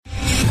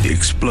The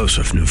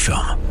explosive new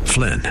film,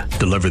 Flynn,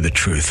 deliver the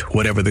truth,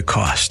 whatever the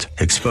cost,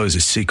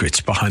 exposes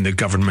secrets behind the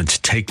government's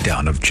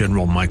takedown of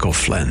General Michael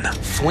Flynn.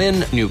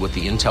 Flynn knew what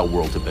the intel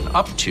world had been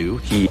up to.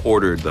 He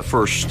ordered the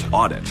first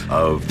audit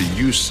of the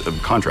use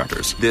of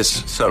contractors.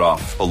 This set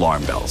off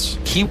alarm bells.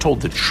 He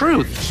told the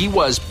truth. He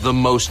was the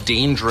most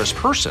dangerous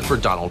person for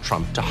Donald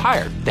Trump to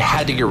hire. They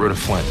had to get rid of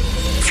Flynn.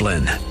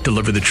 Flynn,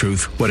 deliver the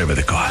truth, whatever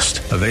the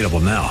cost. Available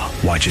now.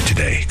 Watch it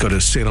today. Go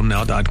to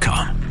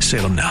salemnow.com.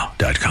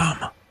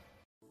 salemnow.com.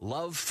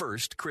 Love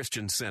First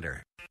Christian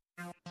Center.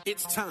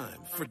 It's time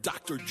for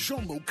Dr.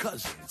 Jomo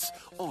Cousins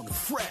on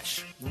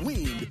Fresh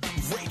Wind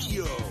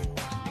Radio.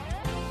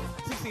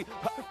 See,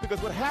 because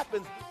what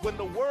happens when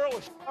the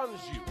world shuns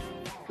you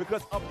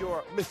because of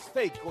your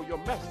mistake or your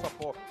mess up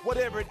or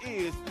whatever it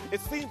is,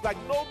 it seems like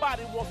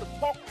nobody wants to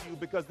talk to you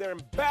because they're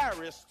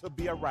embarrassed to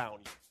be around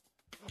you.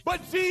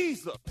 But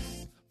Jesus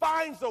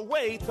finds a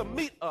way to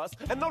meet us.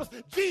 And notice,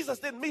 Jesus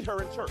didn't meet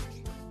her in church.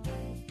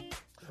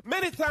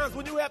 Many times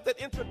when you have that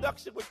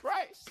introduction with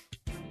Christ,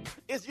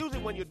 it's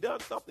usually when you've done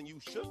something you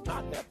should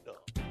not have done.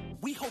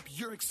 We hope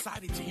you're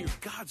excited to hear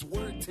God's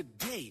word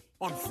today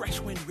on Fresh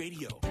Wind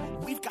Radio.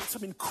 We've got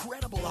some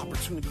incredible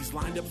opportunities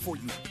lined up for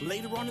you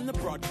later on in the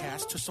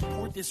broadcast to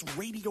support this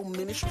radio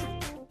ministry.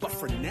 But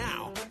for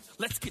now,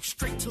 let's get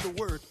straight to the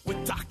word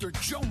with Dr.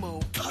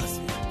 Jomo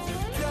Cousins.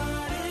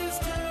 God is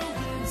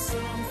doing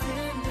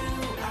something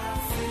new. I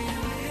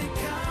feel it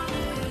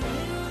coming.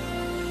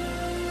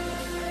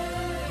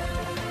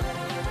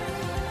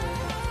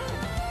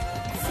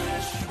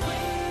 Fresh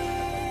Wind.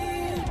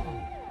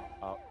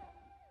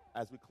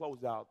 As we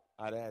close out,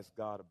 I'd ask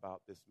God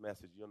about this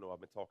message. You know I've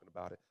been talking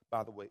about it.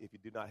 By the way, if you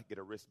do not get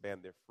a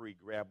wristband, they're free.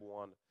 Grab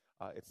one.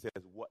 It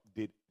says, "What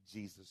did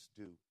Jesus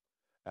do?"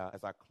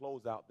 As I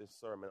close out this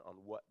sermon on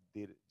what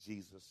did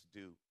Jesus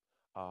do,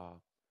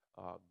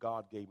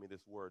 God gave me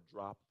this word,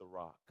 drop the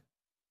rock.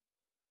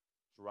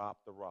 Drop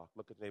the rock.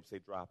 Look at the neighbor, say,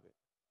 drop it.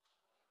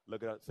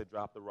 Look at it, say,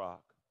 drop the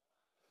rock.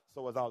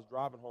 So as I was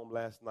driving home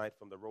last night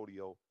from the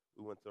rodeo,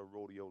 we went to a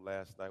rodeo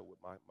last night with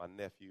my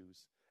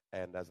nephews.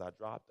 And as I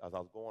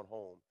was going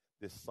home,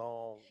 this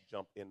song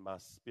jumped in my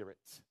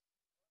spirit.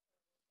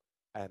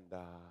 And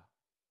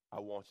I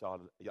want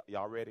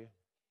y'all ready?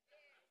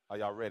 Are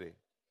y'all ready?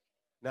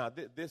 Now,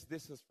 this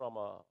is from,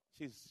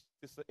 this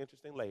is an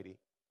interesting lady.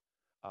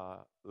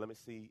 Let me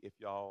see if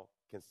y'all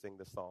can sing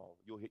the song.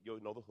 You'll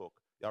know the hook.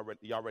 Y'all ready?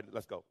 Y'all ready?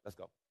 Let's go. Let's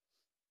go.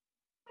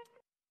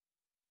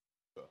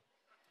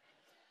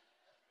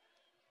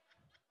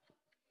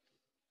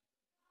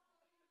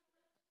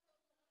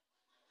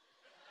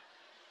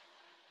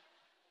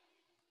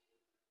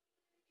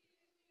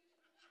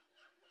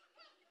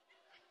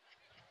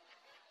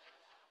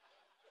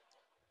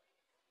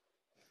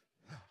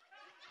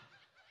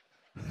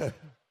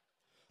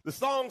 The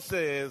song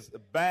says,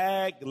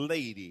 "Bag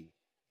lady,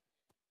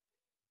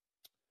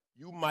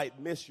 you might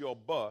miss your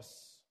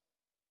bus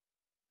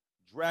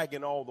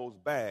dragging all those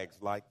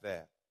bags like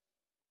that."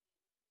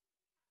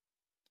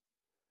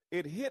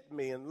 It hit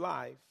me in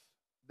life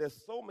that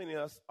so many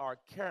of us are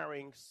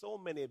carrying so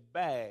many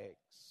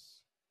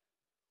bags,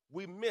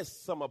 we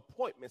miss some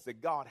appointments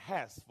that God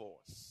has for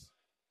us.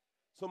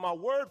 So my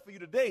word for you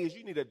today is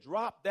you need to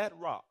drop that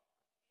rock.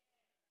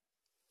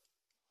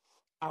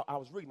 I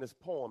was reading this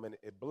poem, and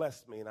it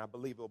blessed me, and I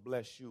believe it will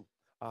bless you.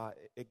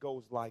 It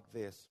goes like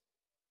this.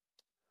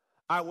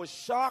 I was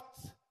shocked,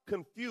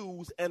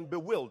 confused, and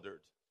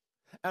bewildered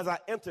as I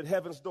entered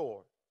heaven's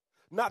door,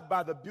 not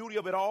by the beauty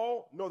of it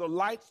all, nor the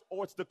lights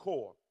or its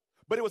decor,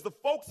 but it was the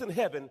folks in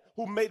heaven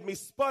who made me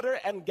sputter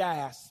and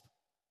gasp.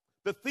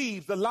 The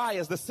thieves, the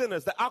liars, the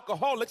sinners, the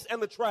alcoholics, and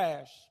the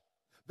trash.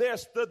 There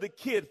stood the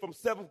kid from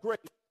 7th grade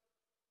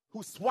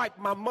who swiped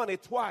my money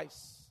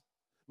twice.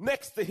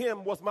 Next to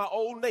him was my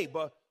old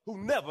neighbor who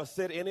never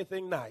said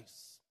anything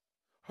nice.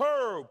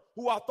 Herb,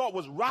 who I thought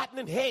was rotten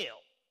in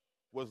hell,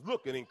 was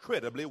looking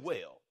incredibly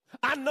well.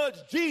 I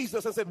nudged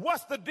Jesus and said,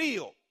 "What's the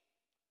deal?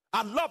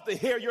 I'd love to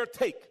hear your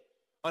take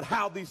on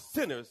how these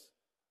sinners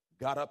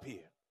got up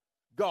here.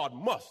 God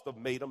must have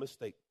made a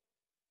mistake.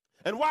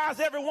 And why is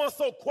everyone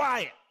so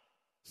quiet?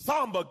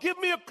 Somber, give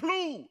me a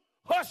clue."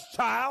 "Hush,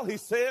 child," he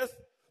says.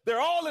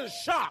 "They're all in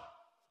shock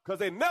because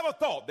they never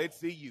thought they'd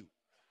see you."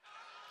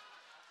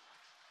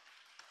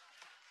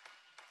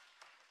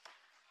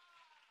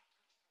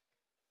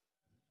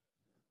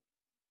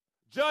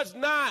 Judge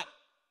not.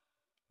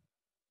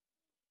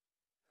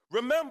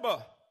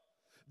 Remember,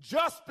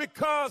 just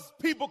because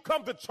people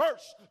come to church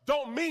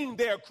don't mean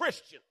they're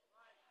Christian.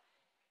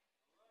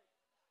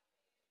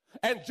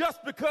 And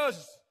just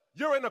because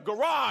you're in a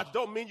garage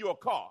don't mean you're a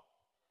car.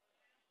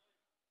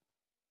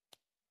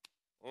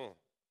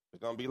 It's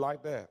going to be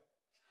like that.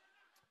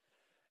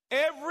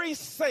 Every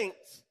saint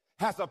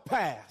has a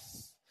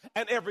past,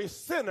 and every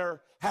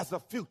sinner has a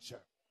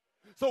future.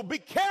 So be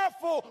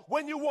careful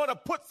when you want to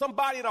put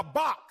somebody in a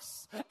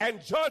box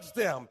and judge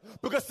them,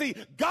 because see,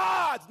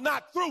 God's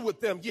not through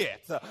with them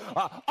yet.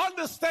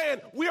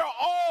 Understand, we are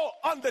all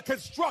under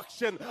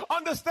construction.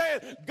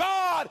 Understand,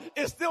 God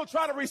is still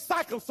trying to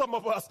recycle some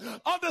of us.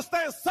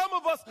 Understand, some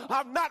of us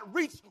have not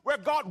reached where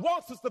God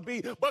wants us to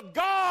be, but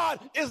God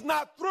is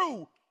not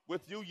through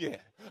with you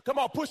yet. Come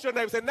on, push your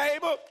neighbor, say,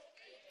 neighbor,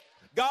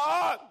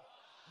 God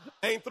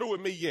ain't through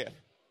with me yet.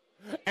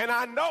 And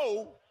I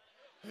know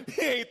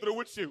he ain't through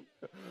with you.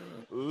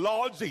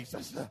 Lord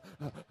Jesus,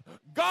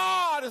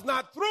 God is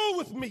not through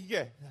with me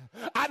yet.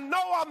 I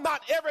know I'm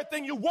not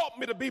everything you want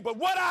me to be, but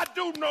what I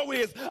do know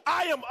is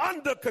I am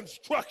under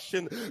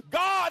construction.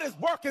 God is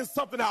working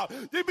something out.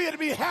 You need to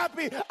be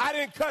happy I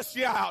didn't cuss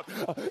you out.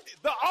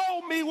 The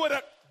old me would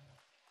have.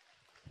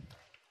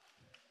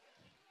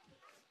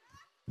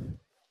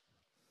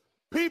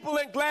 People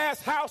in glass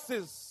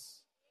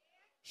houses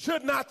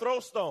should not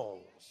throw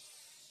stones.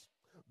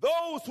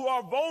 Those who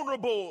are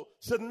vulnerable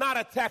should not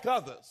attack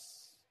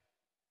others.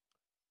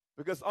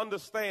 Because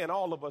understand,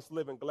 all of us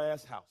live in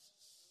glass houses.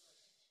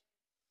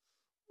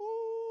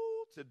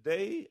 Ooh,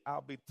 today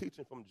I'll be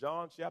teaching from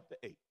John chapter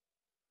 8.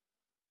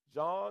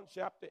 John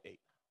chapter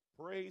 8.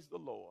 Praise the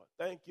Lord.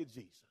 Thank you,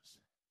 Jesus.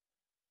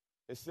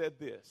 It said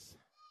this.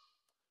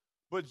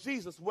 But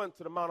Jesus went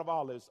to the Mount of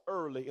Olives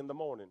early in the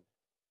morning.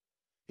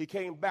 He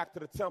came back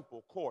to the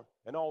temple court,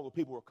 and all the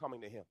people were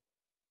coming to him.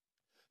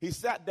 He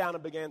sat down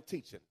and began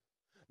teaching.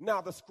 Now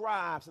the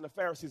scribes and the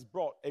Pharisees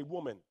brought a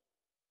woman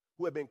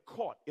who had been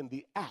caught in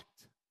the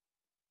act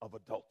of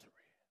adultery.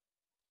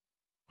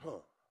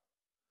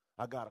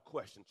 I got a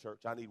question,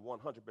 church. I need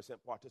 100%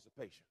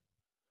 participation.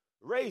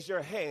 Raise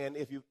your hand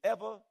if you've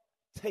ever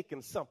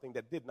taken something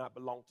that did not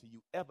belong to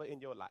you ever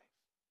in your life.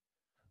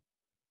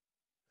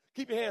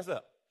 Keep your hands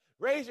up.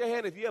 Raise your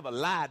hand if you ever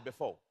lied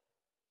before.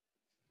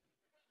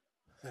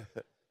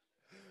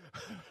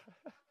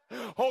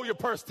 Hold your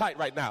purse tight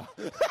right now.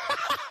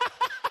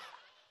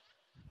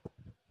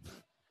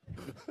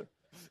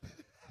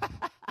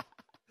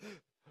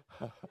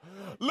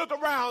 Look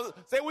around,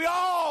 say, we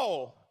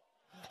all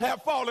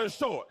have fallen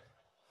short.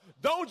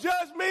 Don't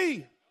judge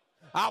me.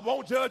 I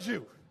won't judge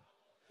you.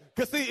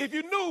 Because see, if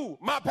you knew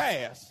my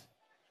past,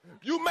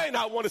 you may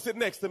not want to sit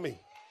next to me.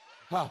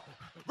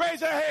 Raise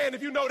your hand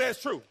if you know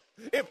that's true.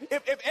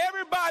 If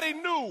everybody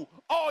knew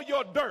all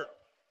your dirt,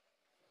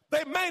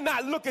 they may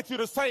not look at you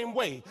the same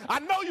way. I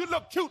know you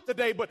look cute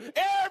today, but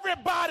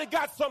everybody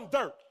got some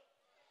dirt.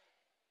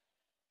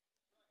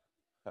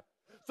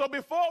 So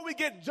before we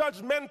get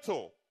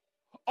judgmental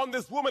on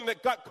this woman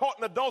that got caught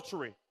in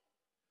adultery,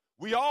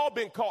 we all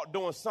been caught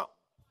doing something.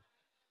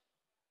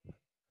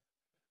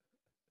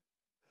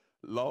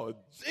 Lord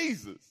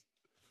Jesus.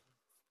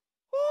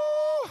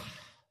 Woo.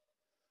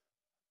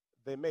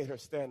 They made her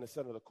stand in the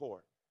center of the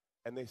court,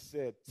 and they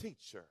said,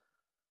 teacher,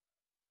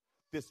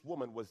 this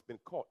woman was been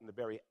caught in the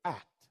very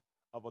act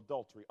of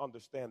adultery.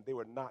 Understand, they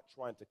were not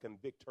trying to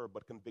convict her,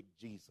 but convict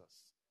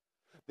Jesus.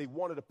 They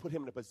wanted to put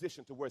him in a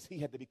position to where he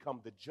had to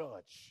become the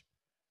judge.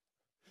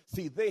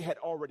 See, they had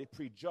already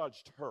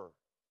prejudged her.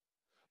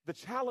 The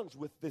challenge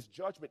with this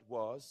judgment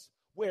was,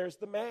 where's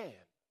the man?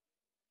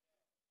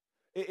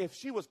 If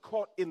she was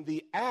caught in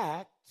the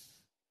act,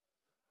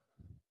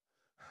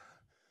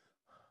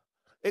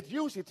 it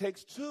usually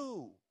takes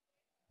two.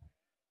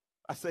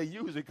 I say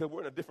usually because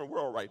we're in a different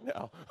world right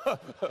now.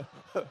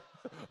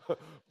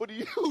 But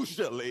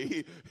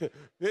usually it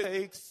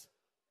takes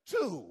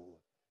two.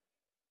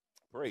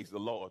 Praise the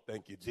Lord.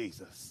 Thank you,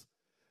 Jesus.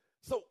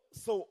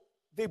 So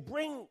they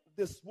bring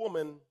this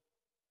woman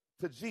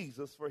to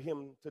Jesus for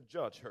him to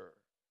judge her.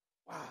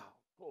 Wow,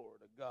 glory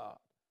to God.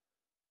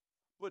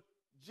 But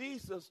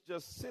Jesus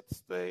just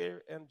sits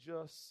there and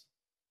just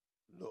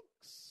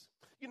looks.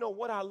 You know,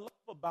 what I love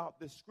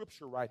about this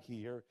scripture right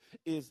here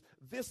is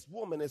this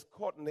woman is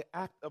caught in the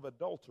act of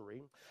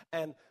adultery.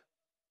 And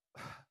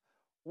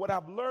what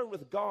I've learned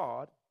with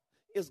God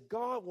is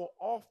God will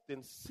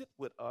often sit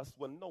with us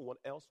when no one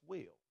else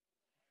will.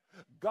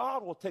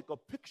 God will take a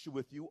picture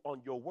with you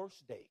on your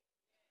worst day.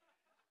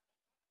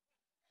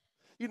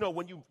 You know,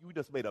 when you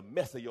just made a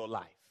mess of your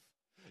life,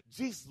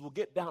 Jesus will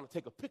get down and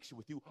take a picture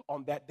with you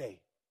on that day.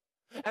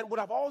 And what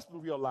I've always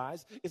been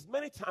realized is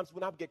many times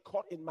when I get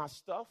caught in my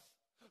stuff,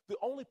 the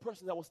only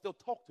person that will still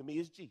talk to me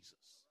is Jesus.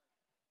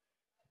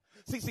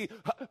 See,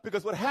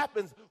 because what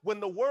happens when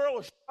the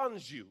world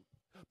shuns you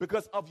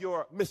because of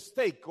your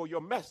mistake or your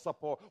mess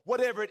up or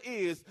whatever it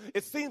is,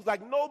 it seems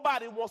like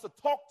nobody wants to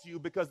talk to you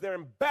because they're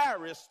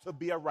embarrassed to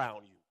be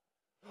around you.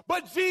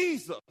 But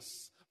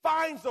Jesus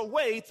finds a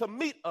way to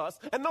meet us.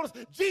 And notice,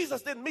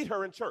 Jesus didn't meet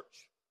her in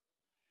church.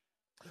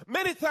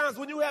 Many times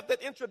when you have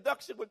that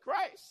introduction with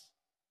Christ,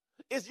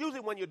 it's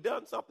usually when you've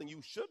done something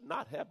you should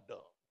not have done.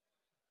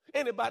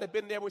 Anybody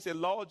been there when we say,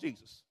 Lord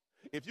Jesus,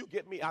 if you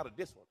get me out of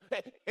this one.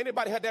 Hey,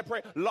 anybody had that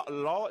prayer?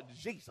 Lord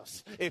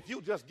Jesus, if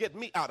you just get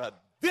me out of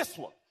this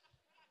one,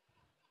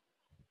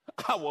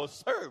 I will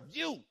serve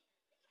you.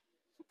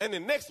 And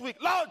then next week,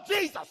 Lord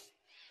Jesus,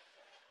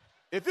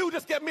 if you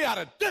just get me out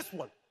of this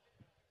one.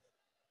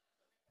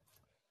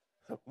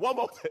 One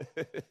more.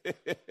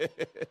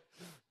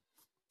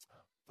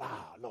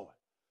 Lord.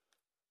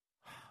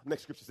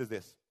 Next scripture says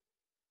this.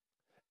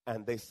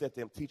 And they said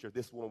to him, teacher,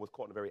 this woman was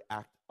caught in the very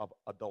act of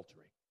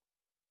adultery.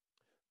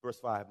 Verse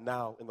 5,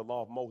 now in the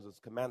law of Moses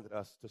commanded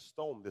us to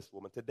stone this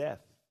woman to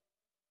death.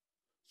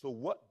 So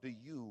what do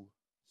you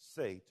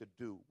say to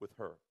do with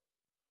her?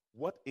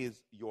 What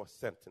is your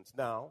sentence?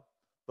 Now,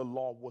 the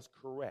law was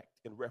correct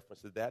in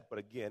reference to that, but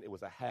again, it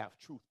was a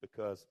half-truth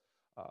because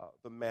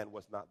the man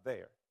was not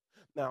there.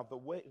 Now,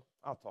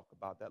 I'll talk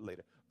about that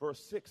later.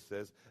 Verse 6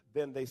 says,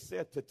 then they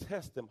said to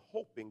test him,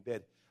 hoping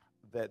that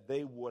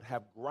they would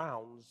have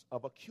grounds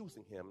of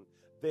accusing him.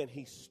 Then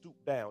he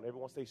stooped down.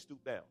 Everyone say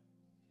stoop down.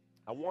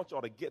 I want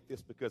y'all to get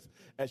this because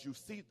as you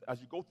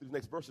go through the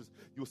next verses,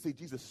 you'll see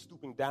Jesus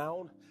stooping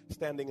down,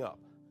 standing up.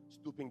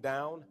 Stooping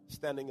down,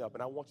 standing up.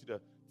 And I want you to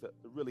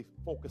really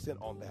focus in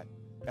on that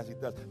as he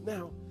does.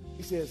 Now,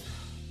 he says,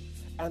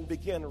 and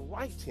began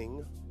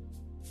writing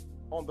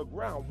on the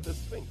ground with his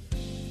finger.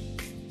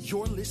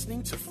 You're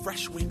listening to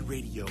Fresh Wind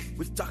Radio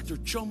with Dr.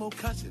 Jomo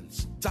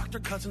Cousins. Dr.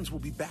 Cousins will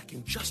be back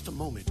in just a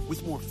moment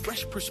with more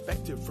fresh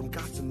perspective from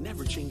God's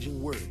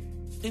never-changing word.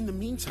 In the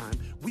meantime,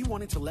 we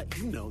wanted to let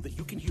you know that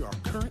you can hear our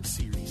current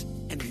series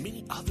and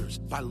many others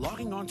by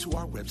logging on to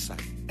our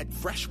website at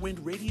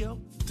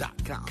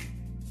freshwindradio.com.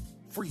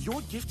 For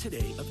your gift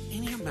today of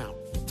any amount,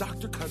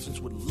 Dr. Cousins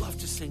would love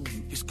to send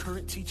you his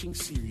current teaching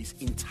series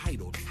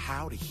entitled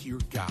How to Hear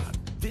God.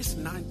 This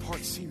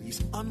 9-part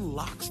series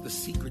unlocks the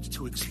secrets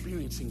to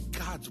experiencing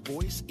God's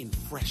voice in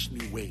fresh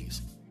new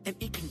ways. And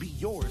it can be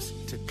yours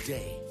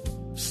today.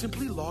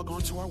 Simply log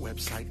on to our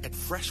website at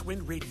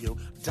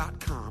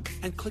freshwindradio.com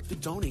and click the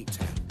Donate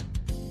tab.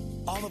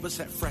 All of us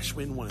at Fresh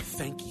Wind want to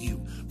thank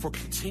you for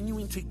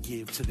continuing to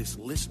give to this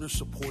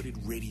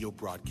listener-supported radio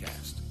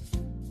broadcast.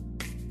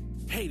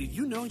 Hey, did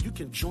you know you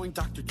can join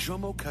Dr.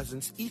 Jomo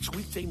Cousins each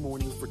weekday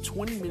morning for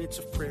 20 minutes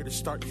of prayer to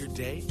start your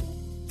day?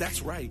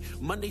 That's right.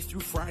 Monday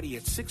through Friday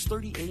at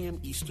 6:30 a.m.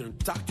 Eastern,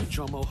 Dr.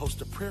 Jomo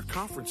hosts a prayer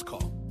conference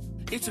call.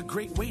 It's a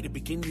great way to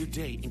begin your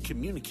day in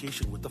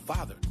communication with the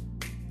Father.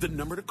 The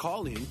number to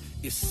call in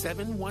is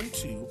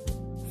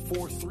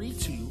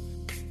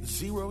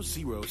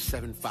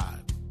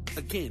 712-432-0075.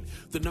 Again,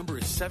 the number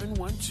is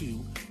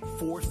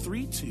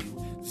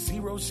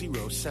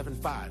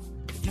 712-432-0075.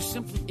 You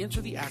simply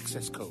enter the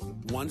access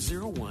code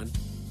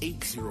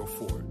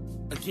 101804.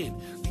 Again,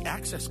 the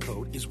access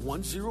code is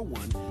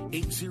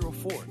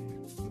 101804.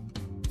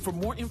 For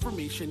more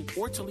information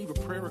or to leave a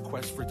prayer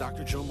request for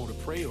Dr. Jomo to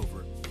pray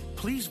over,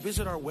 please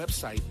visit our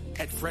website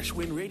at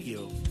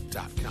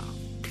freshwindradio.com.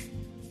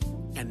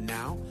 And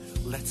now,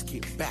 let's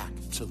get back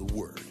to the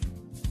Word.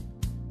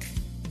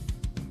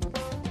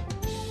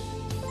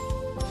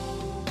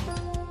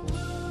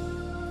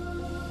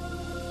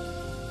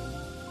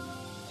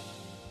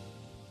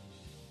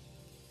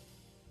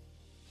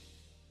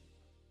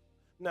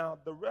 Now,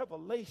 the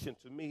revelation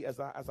to me, as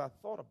I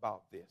thought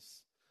about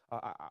this,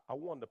 I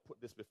wanted to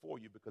put this before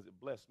you because it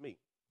blessed me.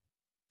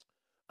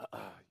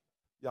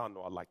 Y'all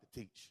know I like to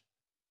teach.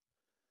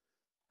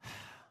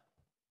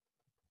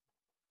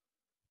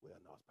 Well,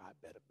 no, it's probably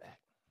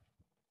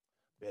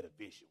better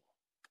visual.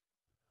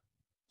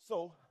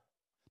 So,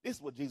 this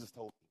is what Jesus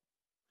told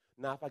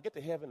me. Now, if I get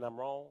to heaven and I'm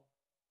wrong,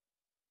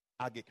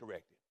 I'll get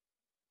corrected.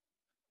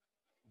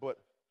 But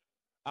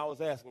I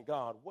was asking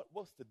God,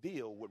 what's the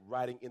deal with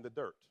writing in the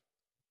dirt?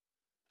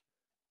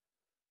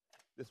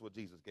 This is what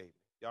Jesus gave me.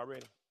 Y'all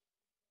ready?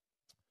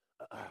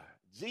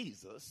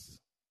 Jesus,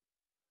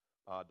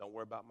 don't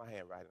worry about my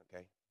handwriting,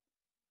 okay?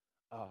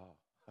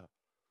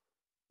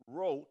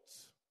 Wrote,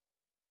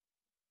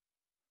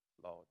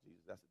 Lord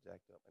Jesus, that's a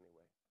jacked up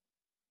anyway.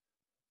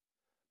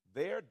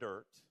 Their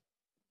dirt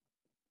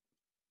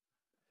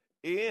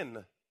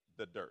in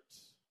the dirt.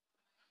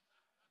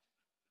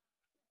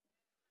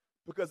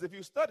 Because if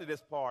you study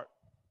this part,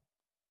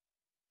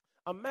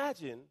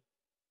 imagine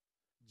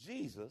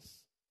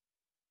Jesus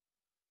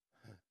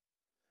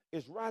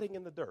is writing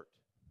in the dirt.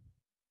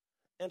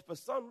 And for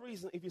some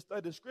reason, if you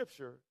study the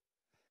scripture,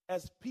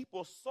 as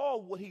people saw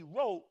what he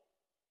wrote,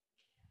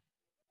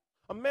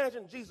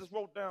 imagine Jesus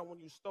wrote down when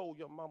you stole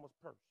your mama's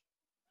purse.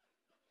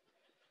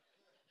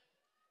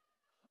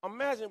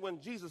 Imagine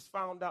when Jesus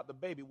found out the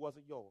baby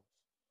wasn't yours,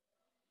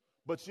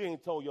 but you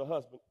ain't told your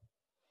husband.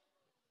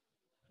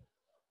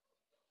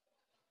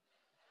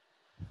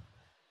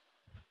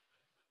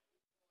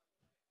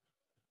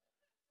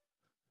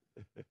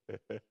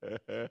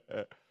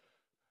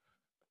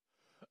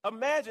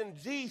 Imagine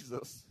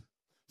Jesus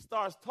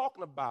starts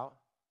talking about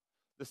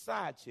the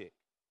side chick.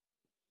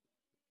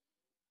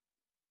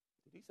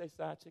 Did he say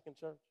side chick in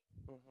church?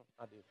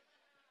 I did.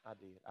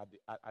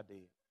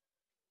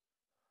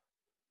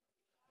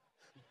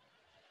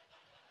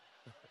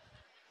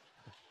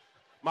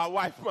 My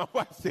wife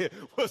said,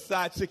 what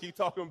side chick he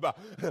talking about?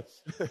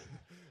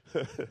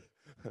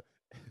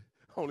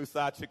 Only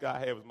side chick I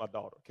have is my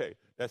daughter. Okay,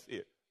 that's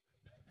it.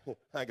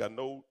 I ain't got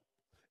no.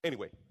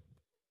 Anyway,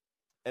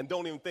 and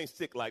don't even think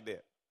sick like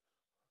that.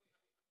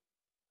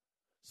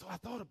 So I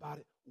thought about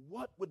it.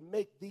 What would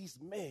make these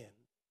men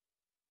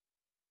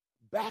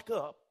back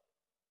up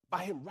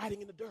by him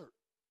writing in the dirt.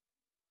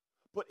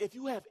 But if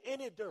you have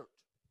any dirt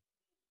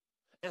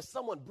and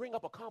someone bring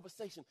up a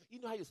conversation,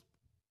 you know how you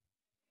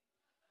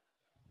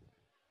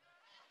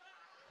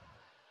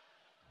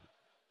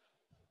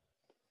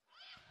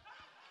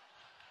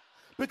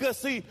because,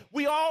 see,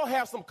 we all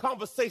have some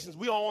conversations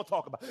we all want to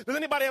talk about. Does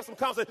anybody have some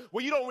conversation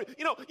where you don't,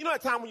 you know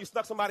that time when you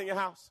snuck somebody in your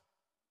house?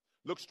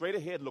 Look straight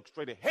ahead,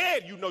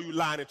 you know you're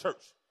lying in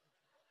church.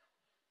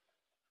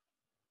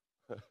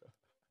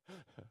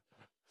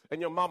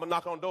 And your mama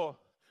knock on the door,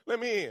 let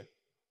me in.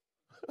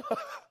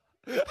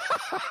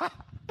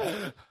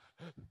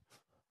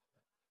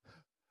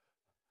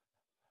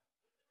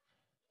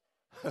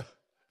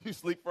 You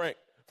sleep, Frank?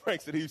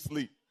 Frank said he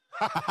sleep.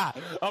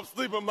 I'm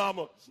sleeping,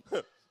 mama.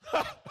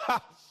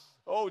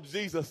 Oh,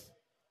 Jesus.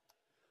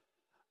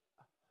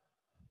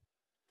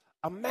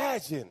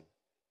 Imagine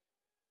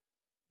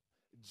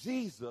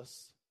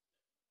Jesus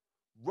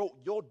wrote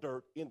your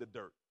dirt in the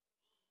dirt.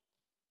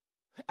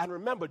 And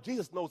remember,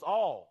 Jesus knows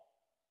all.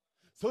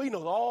 So he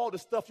knows all the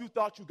stuff you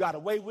thought you got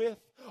away with,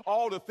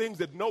 all the things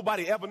that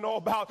nobody ever know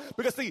about.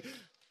 Because, see,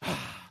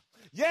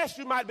 yes,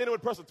 you might have been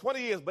with a person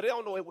 20 years, but they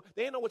don't know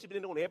what you've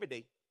been doing every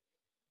day.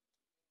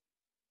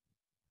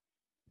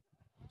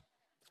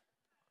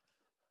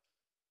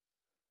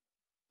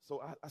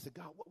 So I said,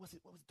 God, what was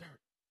it? What was dirt?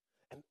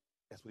 And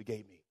that's what he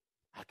gave me.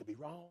 I could be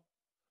wrong,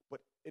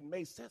 but it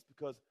made sense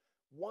because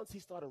once he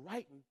started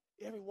writing,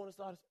 everyone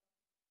started.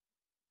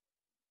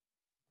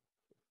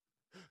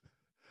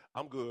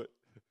 I'm good.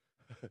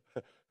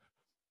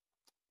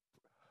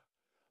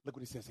 Look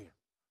what he says here,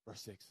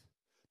 verse 6.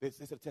 They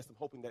said to test him,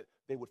 hoping that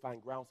they would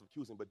find grounds of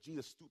accusing, but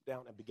Jesus stooped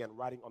down and began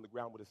writing on the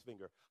ground with his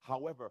finger.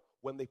 However,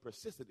 when they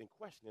persisted in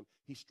questioning him,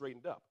 he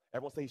straightened up.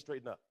 Everyone say he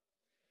straightened up.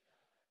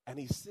 And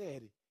he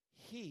said,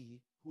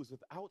 he who is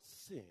without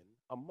sin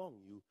among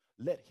you,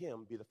 let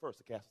him be the first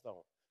to cast a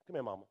stone. Come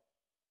here, mama.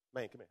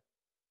 Man, come here.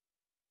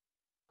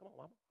 Come on,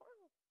 mama.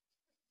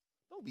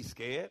 Don't be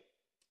scared.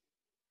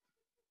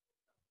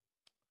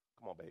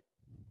 Come on, babe.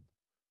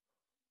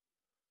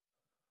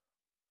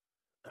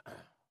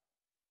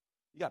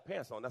 You got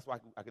pants on. That's why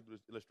I could do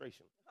this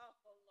illustration. Oh,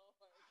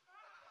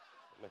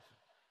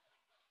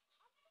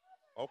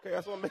 Lord. Okay,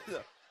 that's what I made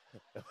up.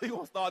 If you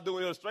want to start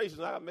doing illustrations,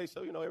 I got to make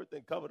sure you know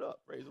everything covered up.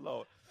 Praise the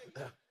Lord.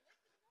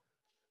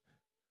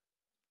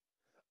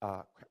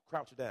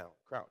 Crouch down.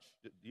 Crouch.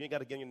 You ain't got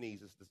to get on your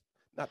knees.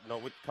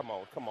 Come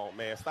on,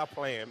 man. Stop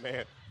playing,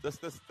 man.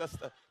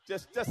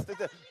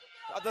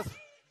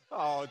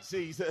 Oh,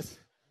 Jesus.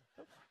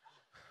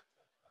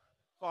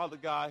 Father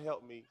God,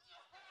 help me.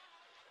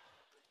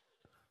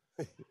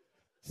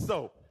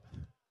 So,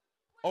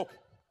 okay.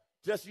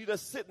 You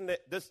just sitting there.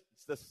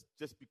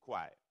 Just be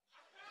quiet.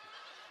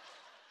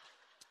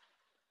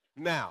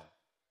 Now,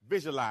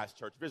 visualize,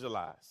 church.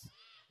 Visualize.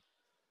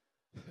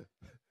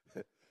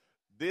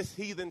 This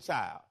heathen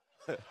child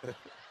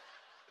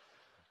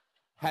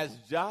has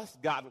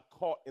just gotten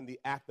caught in the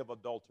act of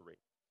adultery.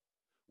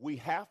 We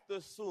have to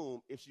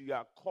assume if she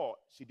got caught,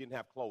 she didn't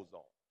have clothes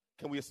on.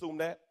 Can we assume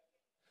that?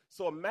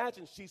 So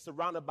imagine she's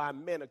surrounded by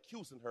men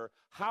accusing her.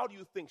 How do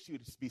you think she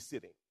would be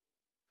sitting?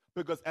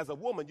 Because as a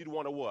woman, you'd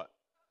want to what?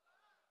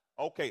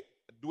 Okay,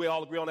 do we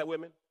all agree on that,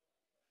 women?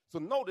 So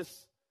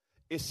notice,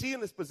 is she in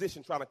this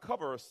position trying to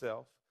cover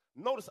herself?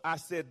 Notice I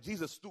said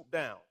Jesus stooped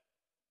down,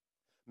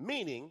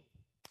 meaning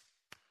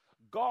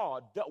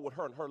God dealt with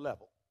her on her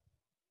level.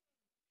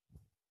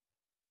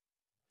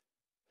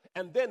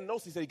 And then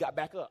notice he said he got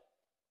back up,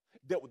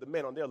 dealt with the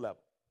men on their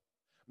level,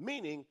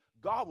 meaning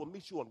God will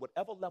meet you on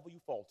whatever level you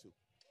fall to.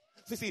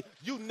 See,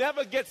 you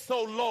never get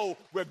so low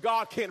where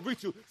God can't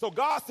reach you. So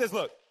God says,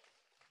 look,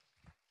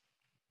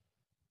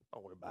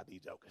 don't worry about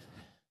these jokers.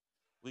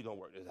 We're going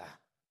to work this out.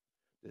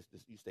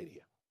 You stay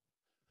here.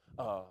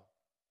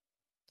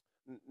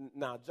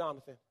 Now,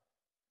 Jonathan,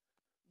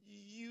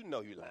 you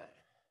know you're lying.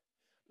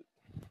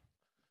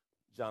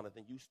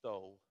 Jonathan, you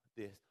stole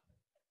this.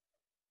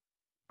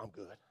 I'm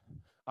good.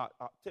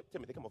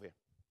 Timothy, come over here.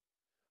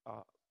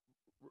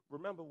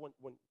 Remember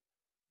when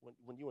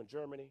you were in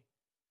Germany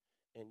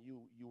and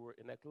you were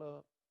in that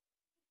club?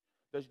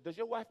 Does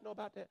your wife know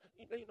about that?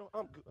 You know,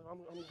 I'm good. I'm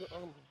good.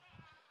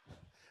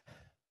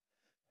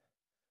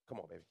 Come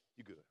on, baby.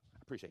 You good. I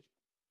appreciate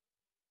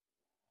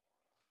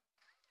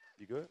you.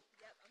 You good?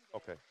 Yep,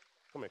 I'm good. Okay.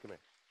 Come here.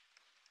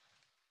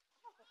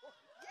 Oh, yes.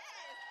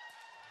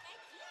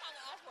 You're not going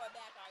to ask for it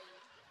back, are you?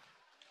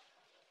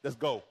 Let's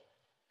go.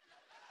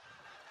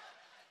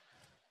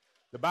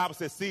 The Bible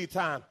says seed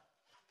time,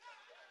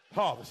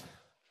 harvest.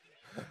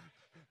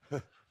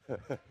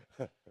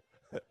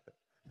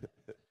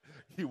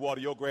 You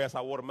water your grass,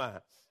 I water mine.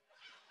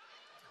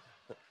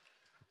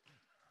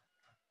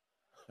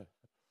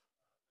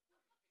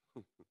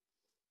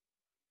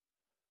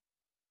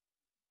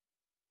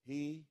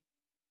 He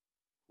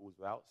who was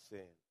without sin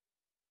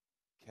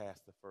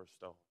cast the first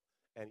stone.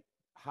 And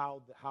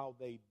how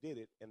they did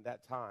it in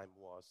that time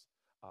was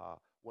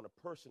when a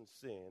person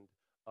sinned.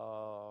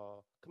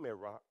 Come here,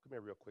 Rock. Come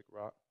here real quick,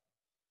 Rock.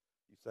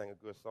 You sang a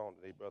good song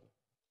today, brother.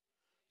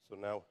 So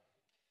now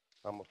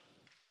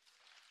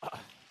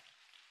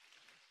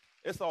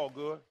It's all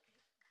good.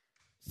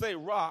 Say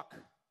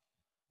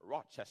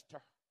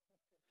Rochester.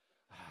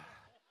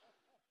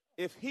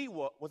 If he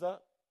was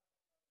up,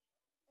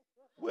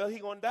 well, he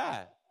gonna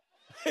die.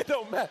 It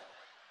don't matter.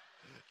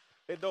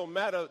 It don't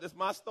matter. It's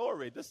my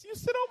story. Just you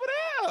sit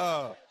over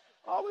there.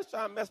 Always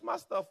trying to mess my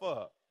stuff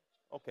up.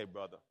 Okay,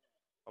 brother.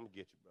 I'm gonna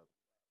get you, brother.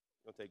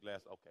 You gonna take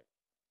glass? Okay.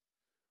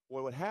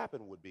 Well, what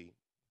happened would be,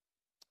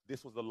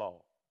 this was the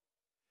law.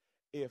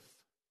 If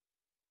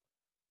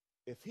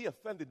he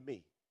offended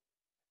me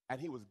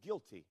and he was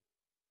guilty,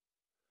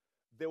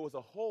 there was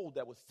a hole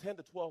that was 10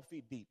 to 12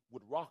 feet deep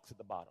with rocks at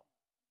the bottom.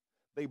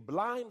 They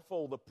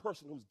blindfold the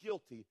person who's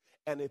guilty,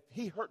 and if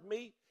he hurt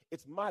me,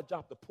 it's my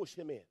job to push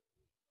him in.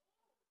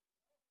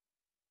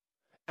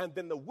 And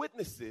then the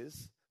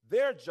witnesses,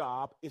 their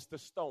job is to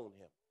stone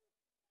him.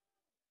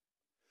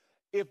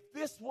 If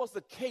this was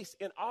the case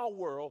in our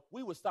world,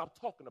 we would stop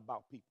talking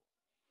about people.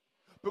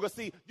 Because,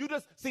 it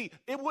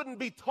wouldn't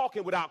be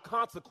talking without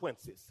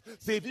consequences.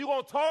 See, if you're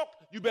going to talk,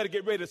 you better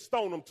get ready to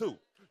stone them too.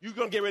 You're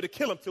going to get ready to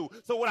kill them too.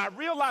 So what I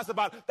realized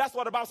that's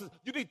what the Bible says,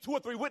 you need 2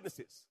 or 3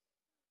 witnesses.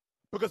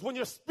 Because when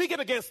you're speaking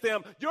against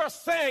them, you're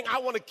saying, I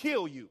want to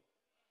kill you.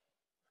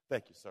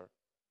 Thank you, sir.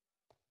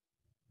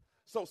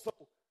 So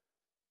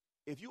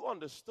if you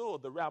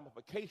understood the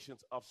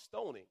ramifications of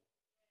stoning,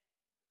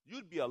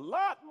 you'd be a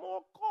lot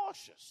more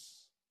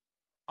cautious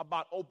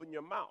about opening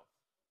your mouth.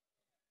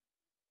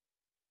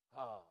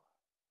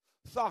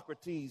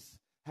 Socrates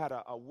had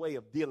a way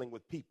of dealing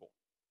with people.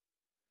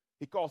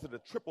 He calls it a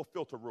triple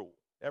filter rule.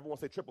 Everyone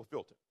say triple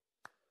filter.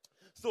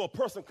 So a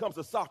person comes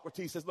to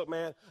Socrates and says, look,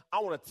 man, I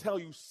want to tell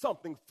you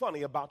something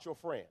funny about your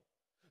friend.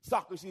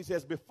 Socrates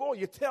says, before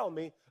you tell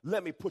me,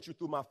 let me put you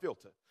through my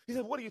filter. He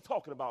said, what are you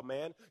talking about,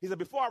 man? He said,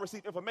 before I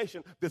receive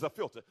information, there's a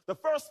filter. The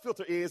first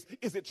filter is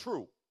it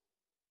true?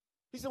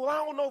 He said, well,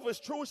 I don't know if it's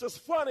true. It's just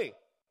funny.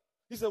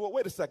 He said, well,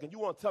 wait a second. You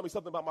want to tell me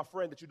something about my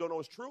friend that you don't know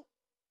is true?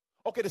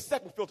 Okay, the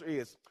second filter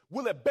is,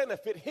 will it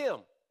benefit him?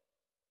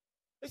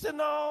 He said,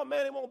 no,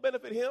 man, it won't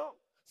benefit him.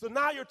 So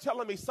now you're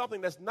telling me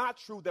something that's not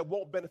true that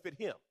won't benefit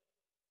him.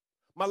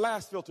 My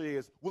last filter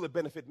is, will it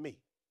benefit me?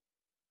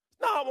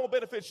 No, it won't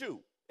benefit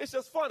you. It's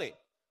just funny.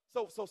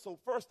 So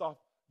first off,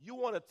 you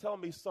want to tell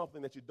me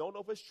something that you don't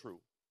know if it's true.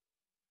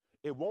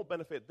 It won't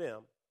benefit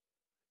them,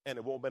 and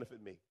it won't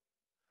benefit me.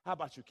 How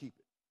about you keep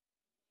it?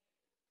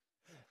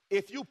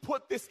 If you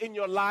put this in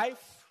your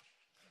life,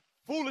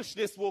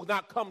 foolishness will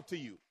not come to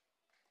you.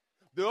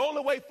 The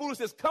only way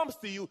foolishness comes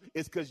to you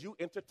is because you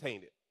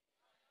entertain it.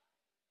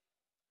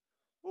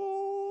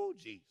 Ooh,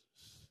 Jesus.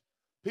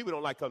 People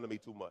don't like coming to me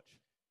too much.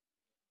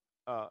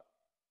 That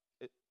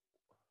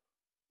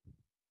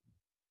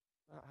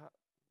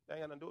ain't got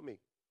nothing to do with me.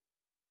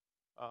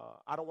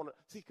 I don't want to,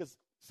 see, because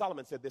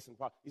Solomon said this in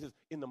part. He says,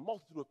 in the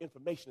multitude of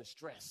information is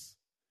stress.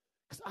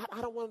 Because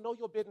I don't want to know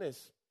your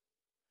business.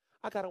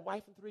 I got a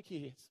wife and 3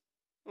 kids.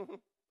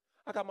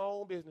 I got my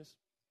own business.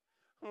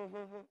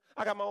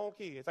 I got my own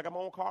kids. I got my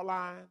own car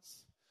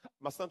lines.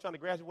 My son trying to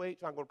graduate,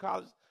 trying to go to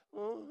college.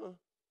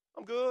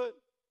 I'm good.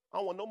 I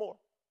don't want no more.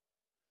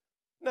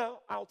 Now,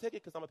 I'll take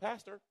it because I'm a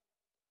pastor,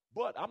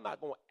 but I'm not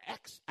going to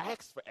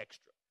ask for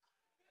extra.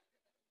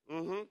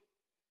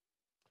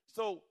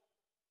 So,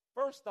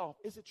 first off,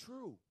 is it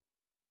true?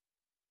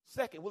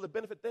 Second, will it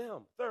benefit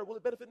them? Third, will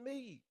it benefit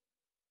me?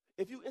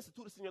 If you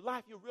institute this in your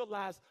life, you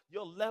realize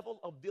your level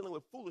of dealing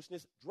with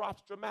foolishness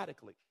drops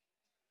dramatically.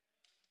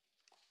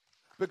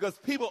 Because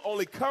people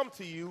only come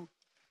to you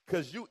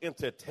because you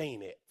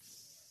entertain it.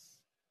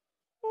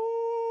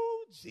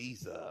 Ooh,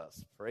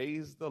 Jesus.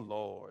 Praise the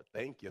Lord.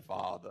 Thank you,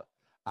 Father.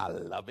 I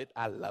love it.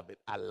 I love it.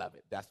 I love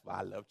it. That's why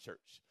I love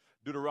church.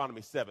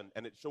 Deuteronomy 7,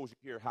 and it shows you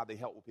here how they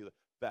help with people.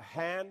 The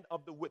hand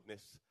of the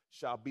witness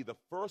shall be the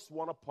first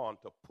one upon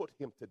to put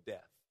him to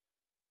death.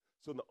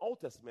 So in the Old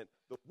Testament,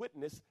 the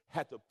witness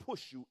had to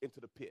push you into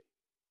the pit.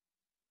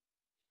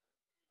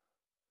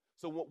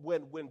 So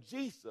when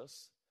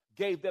Jesus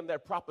gave them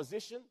that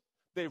proposition,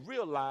 they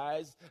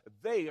realized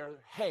their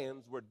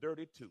hands were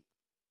dirty too.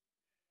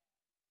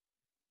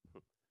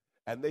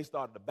 And they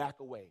started to back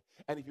away.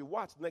 And if you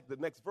watch the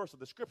next verse of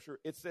the scripture,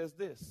 it says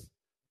this.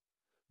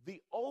 The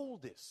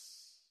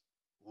oldest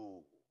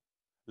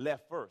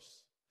left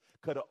first.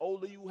 Because the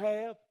older you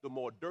have, the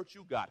more dirt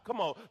you got. Come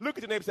on, look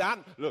at your neighbor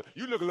and say, look,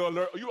 you look a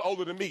little, you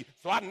older than me,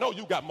 so I know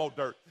you got more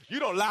dirt. You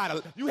don't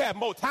lie. You have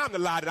more time to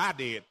lie than I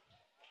did.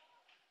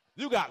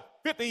 You got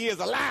 50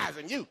 years of lies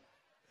than you.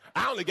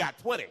 I only got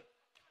 20.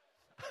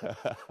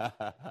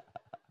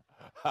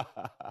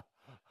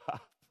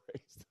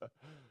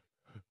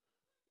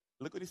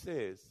 Look what he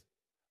says.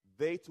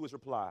 They to his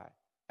reply,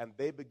 and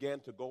they began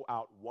to go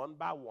out one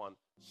by one,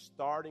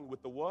 starting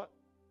with the what?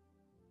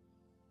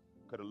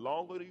 Because the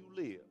longer you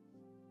live,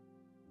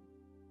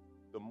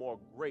 the more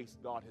grace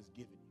God has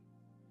given you.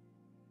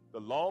 The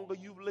longer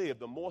you live,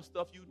 the more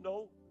stuff you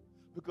know.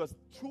 Because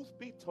truth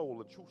be told,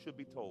 the truth should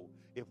be told.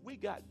 If we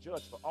got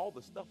judged for all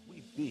the stuff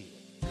we did.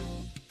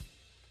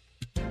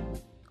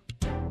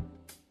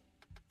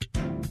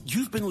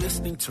 You've been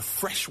listening to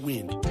Fresh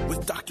Wind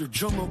with Dr.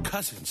 Jomo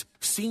Cousins,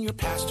 Senior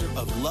Pastor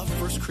of Love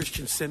First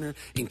Christian Center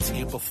in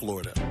Tampa,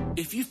 Florida.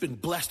 If you've been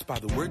blessed by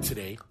the word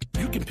today,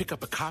 you can pick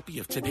up a copy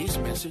of today's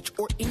message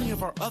or any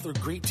of our other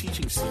great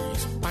teaching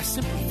series by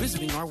simply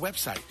visiting our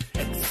website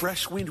at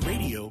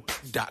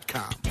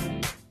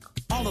freshwindradio.com.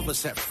 All of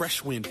us at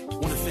Fresh Wind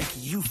want to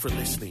thank you for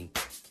listening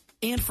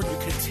and for your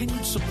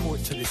continued support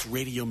to this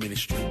radio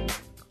ministry.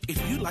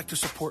 If you'd like to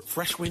support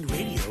Fresh Wind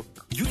Radio,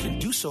 you can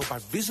do so by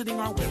visiting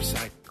our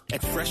website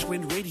at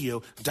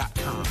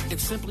freshwindradio.com and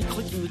simply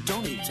clicking the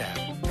Donate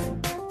tab.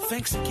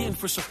 Thanks again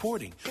for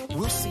supporting.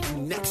 We'll see you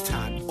next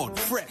time on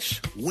Fresh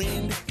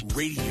Wind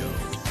Radio.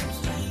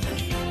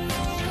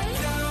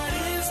 God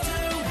is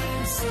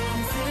doing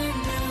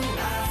something new.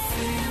 I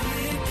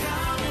feel it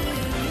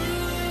coming.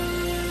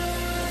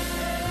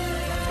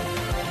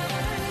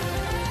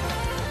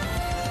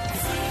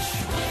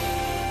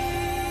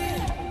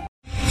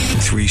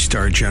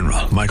 Three-star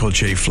General Michael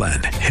J.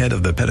 Flynn, head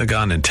of the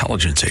Pentagon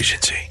Intelligence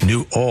Agency,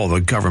 knew all the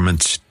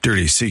government's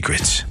dirty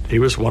secrets. He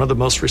was one of the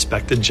most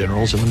respected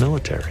generals in the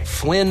military.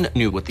 Flynn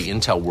knew what the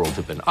intel world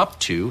had been up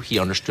to. He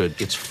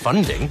understood its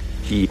funding.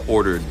 He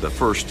ordered the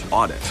first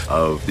audit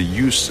of the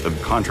use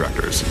of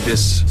contractors.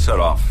 This set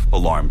off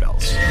alarm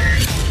bells.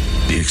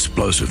 The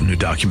explosive new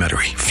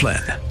documentary,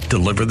 Flynn,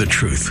 Deliver the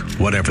Truth,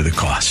 Whatever the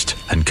Cost,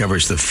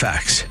 uncovers the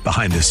facts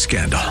behind this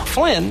scandal.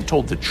 Flynn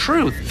told the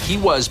truth. He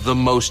was the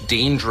most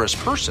dangerous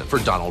person for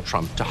Donald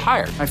Trump to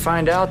hire. I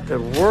find out the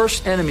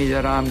worst enemy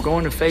that I'm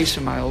going to face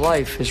in my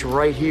life is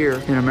right here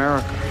in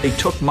America. They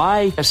took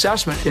my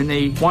assessment and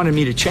they wanted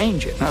me to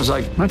change it. And I was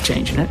like, I'm not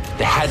changing it.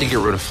 They had to get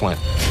rid of Flynn.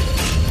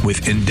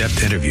 With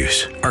in-depth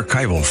interviews,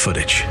 archival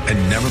footage,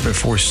 and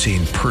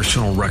never-before-seen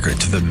personal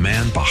records of the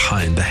man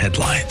behind the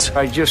headlines.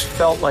 I just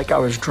felt like I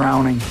was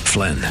drowning.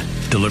 Flynn,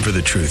 Deliver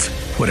the Truth,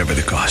 Whatever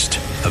the Cost.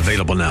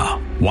 Available now.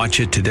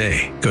 Watch it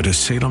today. Go to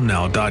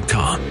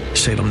salemnow.com.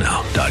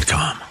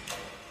 salemnow.com.